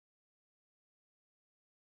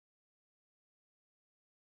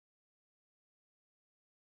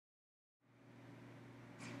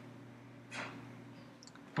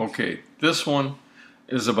Okay, this one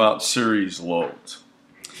is about series loads.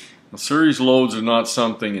 Now, series loads are not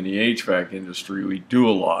something in the HVAC industry we do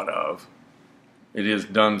a lot of. It is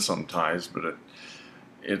done sometimes, but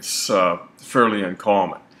it's fairly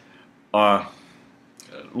uncommon.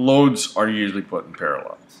 Loads are usually put in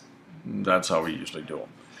parallel. That's how we usually do them.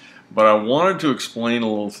 But I wanted to explain a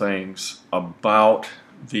little things about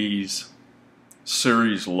these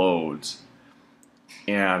series loads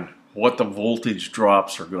and what the voltage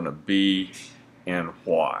drops are going to be and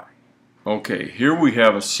why. Okay, here we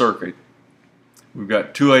have a circuit. We've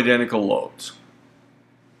got two identical loads.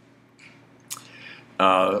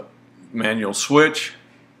 Manual switch,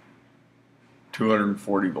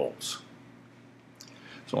 240 volts.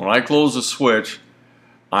 So when I close the switch,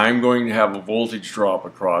 I'm going to have a voltage drop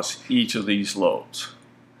across each of these loads.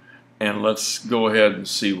 And let's go ahead and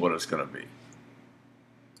see what it's going to be.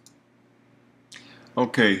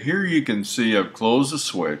 Okay, here you can see I've closed the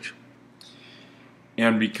switch.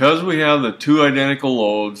 And because we have the two identical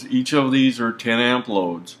loads, each of these are 10 amp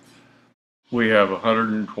loads, we have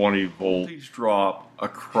 120 voltage drop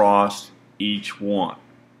across each one.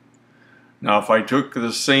 Now if I took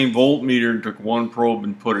the same voltmeter and took one probe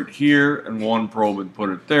and put it here and one probe and put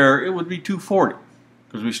it there, it would be 240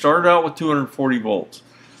 because we started out with 240 volts.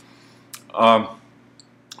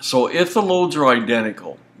 So if the loads are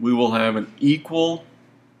identical, we will have an equal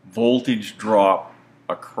voltage drop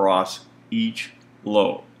across each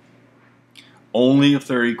load. Only if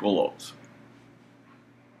they're equal loads.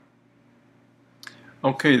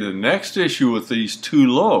 Okay, the next issue with these two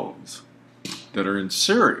loads that are in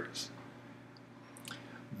series,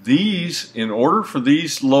 in order for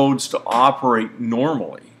these loads to operate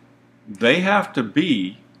normally, they have to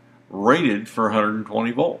be rated for 120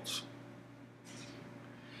 volts.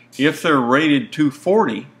 If they're rated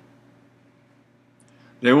 240,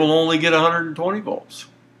 they will only get 120 volts.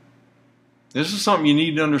 This is something you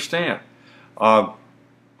need to understand. I've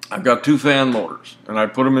got two fan motors and I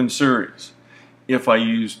put them in series. If I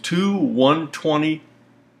use two 120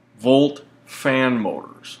 volt fan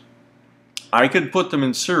motors, I could put them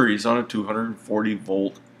in series on a 240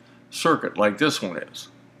 volt circuit like this one is.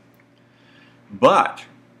 But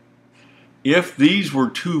if these were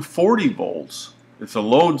 240 volts, if the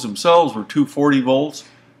loads themselves were 240 volts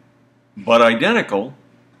but identical,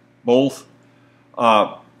 both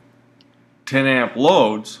 10 amp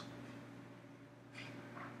loads,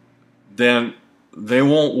 then they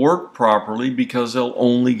won't work properly because they'll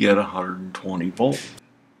only get 120 volts.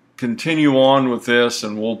 Continue on with this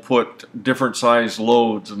and we'll put different size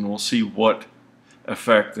loads and we'll see what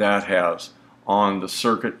effect that has on the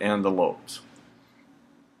circuit and the loads.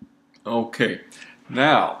 Okay,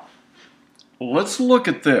 now let's look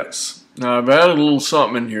at this. Now I've added a little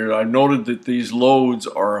something in here. I noted that these loads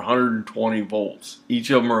are 120 volts. Each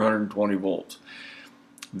of them are 120 volts.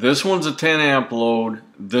 This one's a 10 amp load,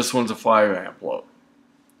 this one's a 5 amp load.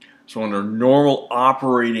 So under normal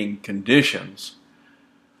operating conditions,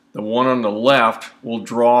 the one on the left will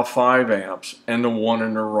draw 5 amps and the one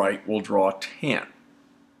on the right will draw 10.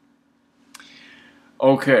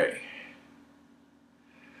 Okay.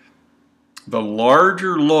 The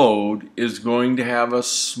larger load is going to have a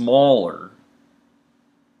smaller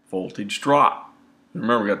voltage drop.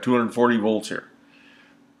 Remember, we got 240 volts here.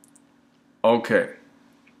 Okay.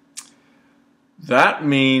 That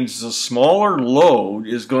means the smaller load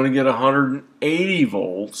is going to get 180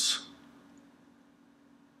 volts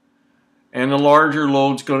and the larger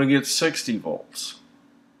load's going to get 60 volts.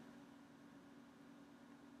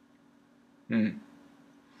 Now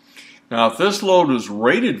if this load was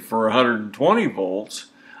rated for 120 volts,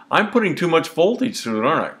 I'm putting too much voltage through it,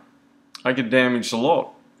 aren't I? I could damage the load.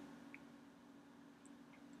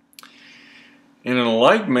 And in a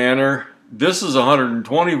like manner, this is a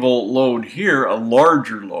 120 volt load here, a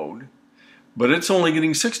larger load, but it's only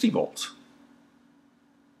getting 60 volts.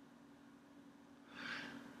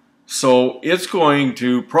 So it's going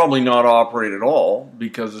to probably not operate at all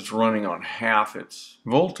because it's running on half its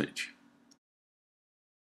voltage.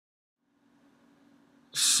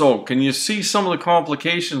 So can you see some of the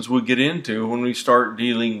complications we get into when we start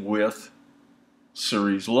dealing with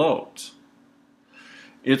series loads?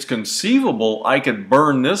 It's conceivable I could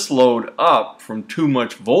burn this load up from too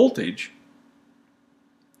much voltage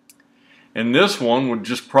and this one would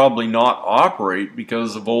just probably not operate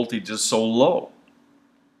because the voltage is so low.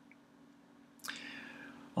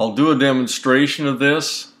 I'll do a demonstration of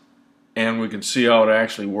this and we can see how it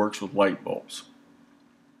actually works with light bulbs.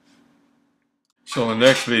 So the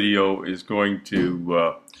next video is going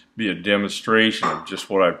to be a demonstration of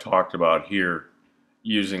just what I've talked about here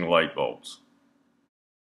using light bulbs.